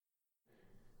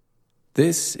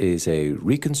This is a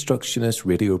Reconstructionist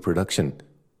radio production.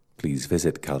 Please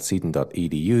visit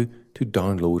chalcedon.edu to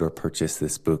download or purchase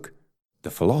this book. The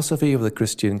Philosophy of the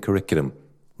Christian Curriculum,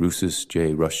 Rousas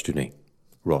J. Rushdoony,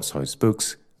 Ross House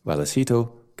Books,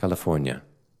 Vallecito, California.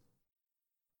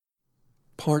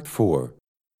 Part 4.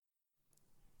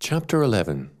 Chapter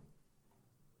 11.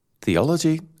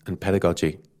 Theology and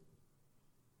Pedagogy.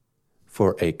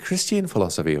 For a Christian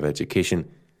philosophy of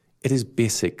education, it is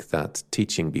basic that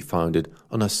teaching be founded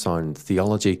on a sound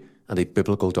theology and a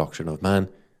biblical doctrine of man.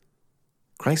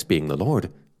 Christ being the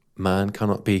Lord, man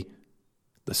cannot be.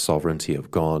 The sovereignty of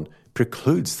God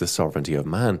precludes the sovereignty of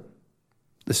man.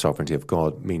 The sovereignty of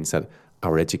God means that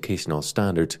our educational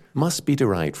standards must be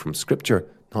derived from Scripture,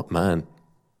 not man.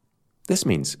 This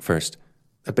means, first,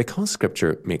 that because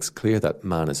Scripture makes clear that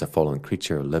man is a fallen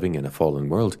creature living in a fallen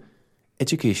world,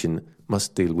 education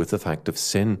must deal with the fact of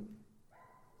sin.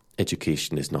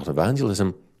 Education is not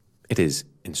evangelism, it is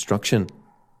instruction.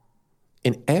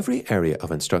 In every area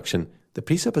of instruction, the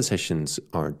presuppositions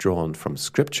are drawn from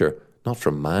Scripture, not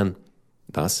from man.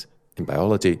 Thus, in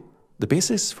biology, the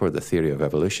basis for the theory of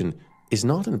evolution is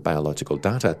not in biological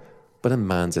data, but in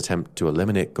man's attempt to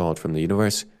eliminate God from the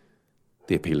universe.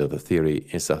 The appeal of the theory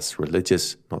is thus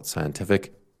religious, not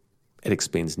scientific. It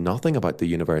explains nothing about the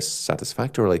universe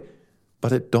satisfactorily,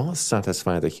 but it does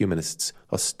satisfy the humanists'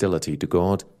 hostility to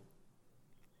God.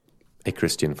 A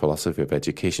Christian philosophy of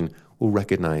education will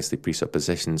recognize the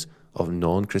presuppositions of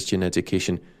non-Christian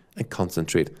education and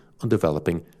concentrate on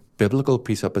developing biblical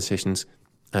presuppositions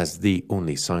as the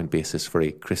only sound basis for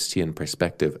a Christian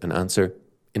perspective and answer.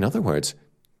 In other words,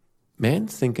 men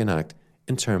think and act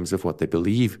in terms of what they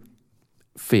believe.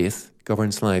 Faith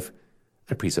governs life,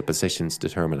 and presuppositions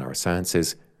determine our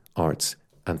sciences, arts,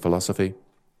 and philosophy.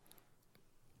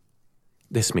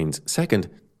 This means, second,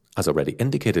 as already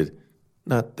indicated,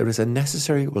 that there is a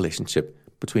necessary relationship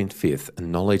between faith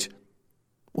and knowledge.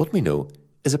 What we know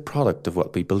is a product of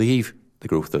what we believe. The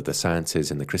growth of the sciences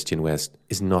in the Christian West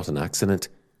is not an accident.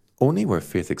 Only where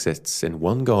faith exists in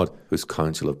one God, whose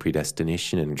counsel of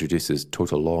predestination introduces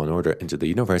total law and order into the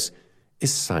universe,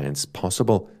 is science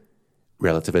possible.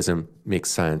 Relativism makes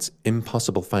science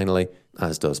impossible finally,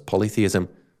 as does polytheism.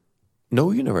 No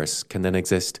universe can then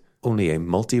exist, only a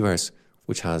multiverse,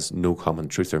 which has no common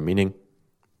truth or meaning.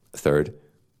 Third,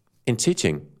 in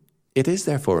teaching, it is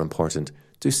therefore important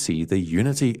to see the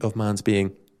unity of man's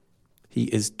being. He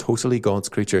is totally God's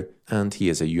creature, and he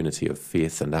is a unity of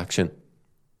faith and action.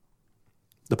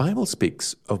 The Bible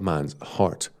speaks of man's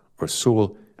heart or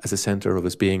soul as the center of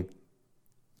his being,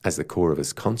 as the core of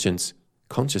his conscience,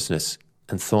 consciousness,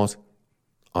 and thought.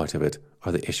 Out of it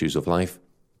are the issues of life.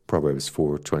 Proverbs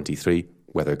 4:23,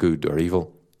 whether good or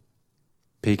evil.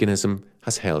 Paganism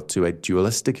has held to a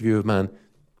dualistic view of man,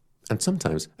 and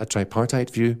sometimes a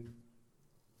tripartite view.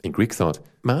 In Greek thought,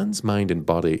 man's mind and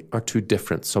body are two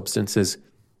different substances,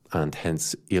 and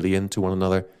hence alien to one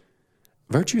another.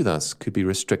 Virtue thus could be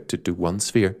restricted to one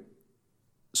sphere.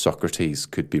 Socrates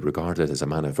could be regarded as a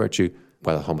man of virtue,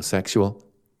 while a homosexual.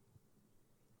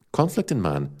 Conflict in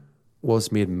man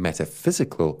was made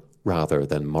metaphysical rather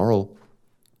than moral.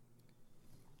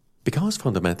 Because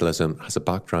fundamentalism has a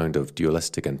background of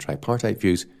dualistic and tripartite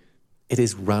views, it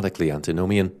is radically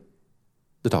antinomian.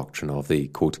 The doctrine of the,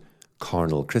 quote,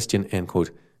 carnal Christian, end quote,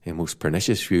 a most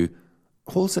pernicious view,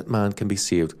 holds that man can be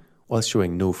saved while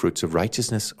showing no fruits of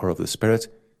righteousness or of the Spirit.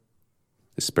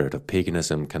 The spirit of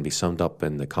paganism can be summed up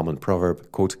in the common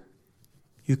proverb, quote,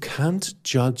 you can't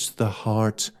judge the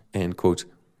heart, end quote.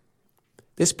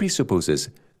 This presupposes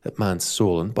that man's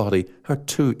soul and body are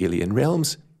two alien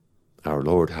realms. Our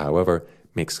Lord, however,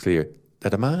 makes clear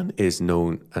that a man is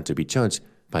known and to be judged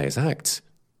by his acts,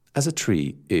 as a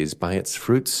tree is by its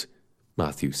fruits.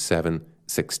 Matthew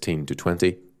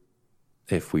 7:16-20.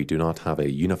 If we do not have a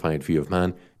unified view of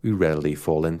man, we readily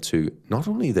fall into not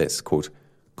only this, quote,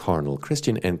 carnal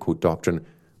Christian, end quote, doctrine,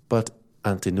 but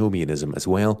antinomianism as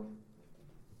well.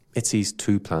 It sees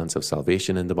two plans of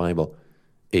salvation in the Bible,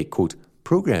 a, quote,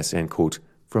 progress, end quote,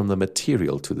 from the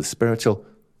material to the spiritual,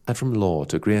 and from law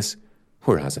to grace,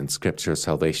 whereas in Scripture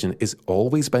salvation is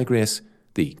always by grace,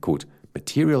 the, quote,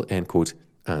 material, end quote,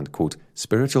 and, quote,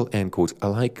 spiritual, end quote,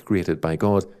 alike created by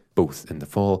God, both in the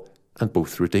fall, and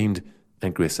both redeemed,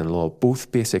 and grace and law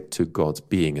both basic to God's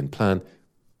being and plan,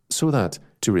 so that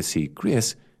to receive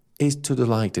grace is to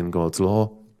delight in God's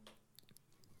law.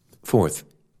 Fourth,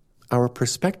 our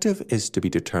perspective is to be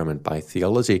determined by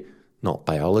theology, not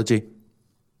biology.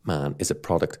 Man is a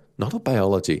product not of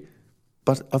biology,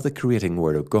 but of the creating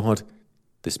Word of God.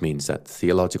 This means that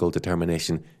theological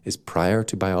determination is prior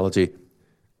to biology,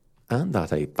 and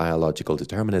that a biological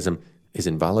determinism is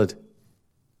invalid.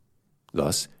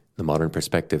 Thus, the modern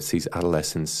perspective sees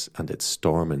adolescence and its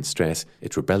storm and stress,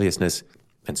 its rebelliousness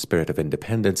and spirit of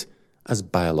independence as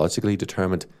biologically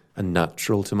determined and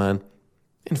natural to man.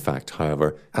 In fact,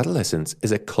 however, adolescence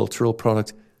is a cultural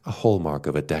product, a hallmark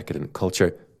of a decadent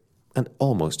culture, and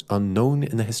almost unknown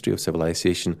in the history of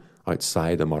civilization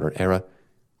outside the modern era.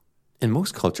 In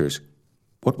most cultures,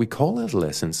 what we call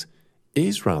adolescence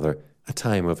is rather a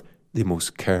time of the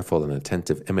most careful and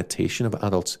attentive imitation of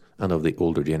adults and of the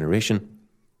older generation.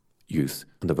 Youth,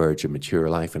 on the verge of mature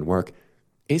life and work,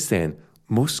 is then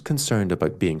most concerned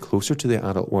about being closer to the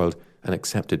adult world and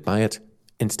accepted by it.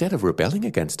 Instead of rebelling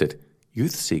against it,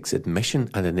 youth seeks admission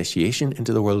and initiation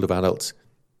into the world of adults.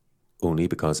 Only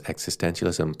because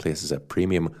existentialism places a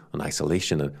premium on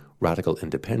isolation and radical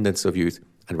independence of youth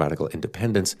and radical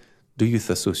independence do youth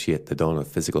associate the dawn of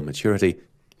physical maturity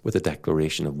with a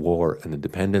declaration of war and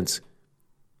independence.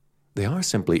 They are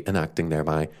simply enacting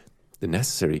thereby the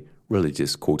necessary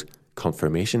religious, quote,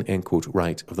 confirmation, end quote,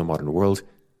 rite of the modern world.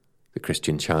 The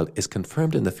Christian child is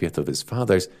confirmed in the faith of his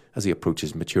fathers as he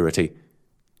approaches maturity.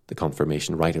 The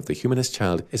confirmation rite of the humanist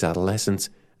child is adolescence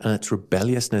and its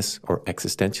rebelliousness or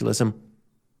existentialism.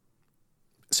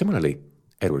 Similarly,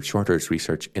 Edward Shorter's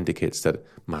research indicates that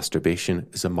masturbation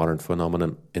is a modern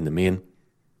phenomenon in the main.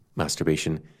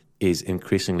 Masturbation is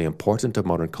increasingly important to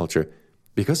modern culture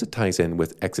because it ties in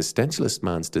with existentialist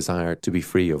man's desire to be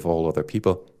free of all other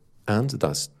people, and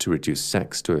thus to reduce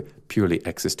sex to a purely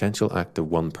existential act of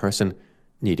one person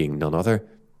needing none other.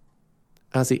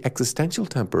 As the existential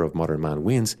temper of modern man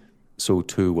wanes, so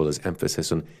too will his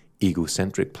emphasis on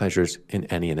egocentric pleasures in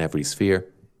any and every sphere.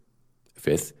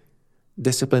 Fifth,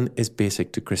 discipline is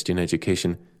basic to Christian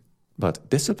education, but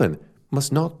discipline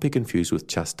must not be confused with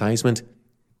chastisement.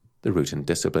 The root in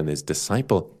discipline is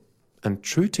disciple, and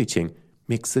true teaching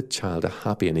makes the child a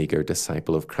happy and eager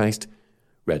disciple of Christ,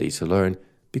 ready to learn,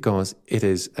 because it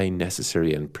is a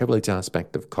necessary and privileged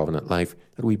aspect of covenant life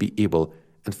that we be able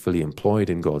and fully employed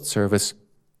in God's service.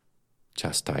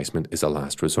 Chastisement is a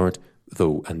last resort,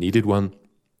 though a needed one.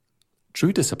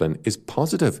 True discipline is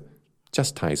positive.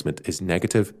 Chastisement is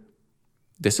negative.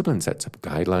 Discipline sets up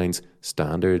guidelines,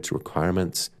 standards,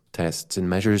 requirements, tests, and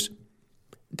measures.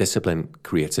 Discipline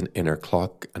creates an inner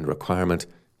clock and requirement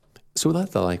so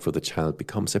that the life of the child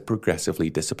becomes a progressively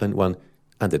disciplined one,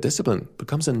 and the discipline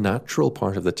becomes a natural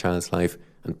part of the child's life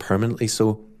and permanently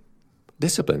so.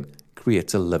 Discipline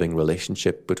creates a living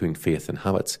relationship between faith and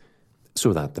habits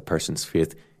so that the person's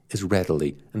faith is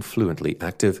readily and fluently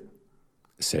active.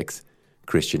 Sixth,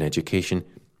 Christian education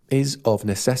is of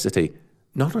necessity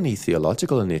not only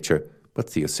theological in nature, but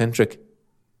theocentric.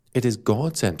 It is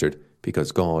God-centered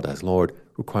because God, as Lord,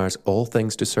 requires all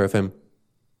things to serve him.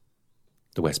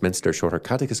 The Westminster Shorter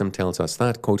Catechism tells us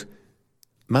that, quote,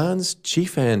 man's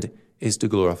chief end is to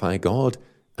glorify God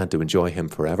and to enjoy him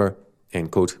forever,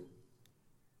 end quote.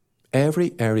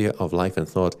 Every area of life and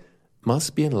thought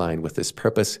must be in line with this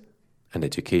purpose, and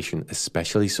education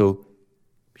especially so.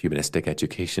 Humanistic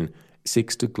education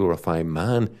seeks to glorify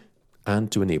man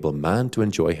and to enable man to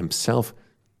enjoy himself.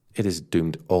 It is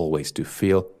doomed always to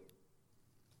fail.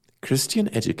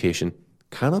 Christian education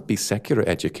cannot be secular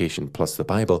education plus the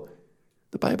Bible.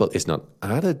 The Bible is not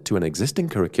added to an existing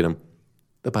curriculum.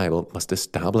 The Bible must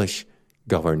establish,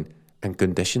 govern, and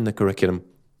condition the curriculum,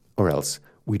 or else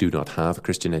we do not have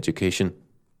Christian education.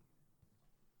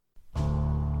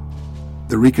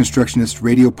 The Reconstructionist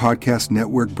Radio Podcast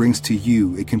Network brings to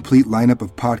you a complete lineup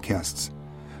of podcasts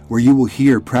where you will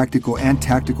hear practical and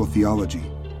tactical theology.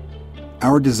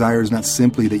 Our desire is not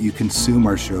simply that you consume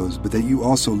our shows, but that you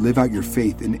also live out your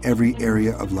faith in every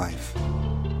area of life.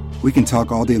 We can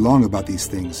talk all day long about these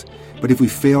things, but if we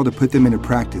fail to put them into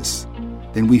practice,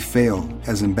 then we fail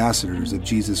as ambassadors of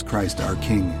Jesus Christ, our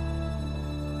King.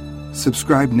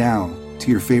 Subscribe now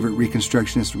to your favorite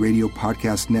Reconstructionist Radio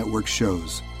Podcast Network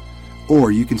shows,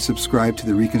 or you can subscribe to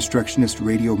the Reconstructionist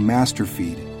Radio Master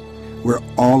Feed, where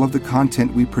all of the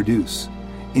content we produce,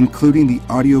 including the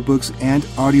audiobooks and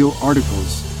audio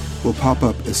articles, will pop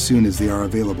up as soon as they are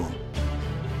available.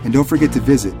 And don't forget to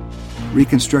visit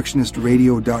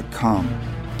ReconstructionistRadio.com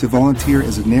to volunteer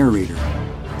as a narrator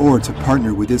or to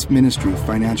partner with this ministry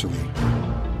financially.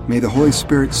 May the Holy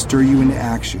Spirit stir you into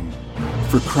action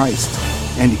for Christ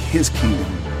and His kingdom.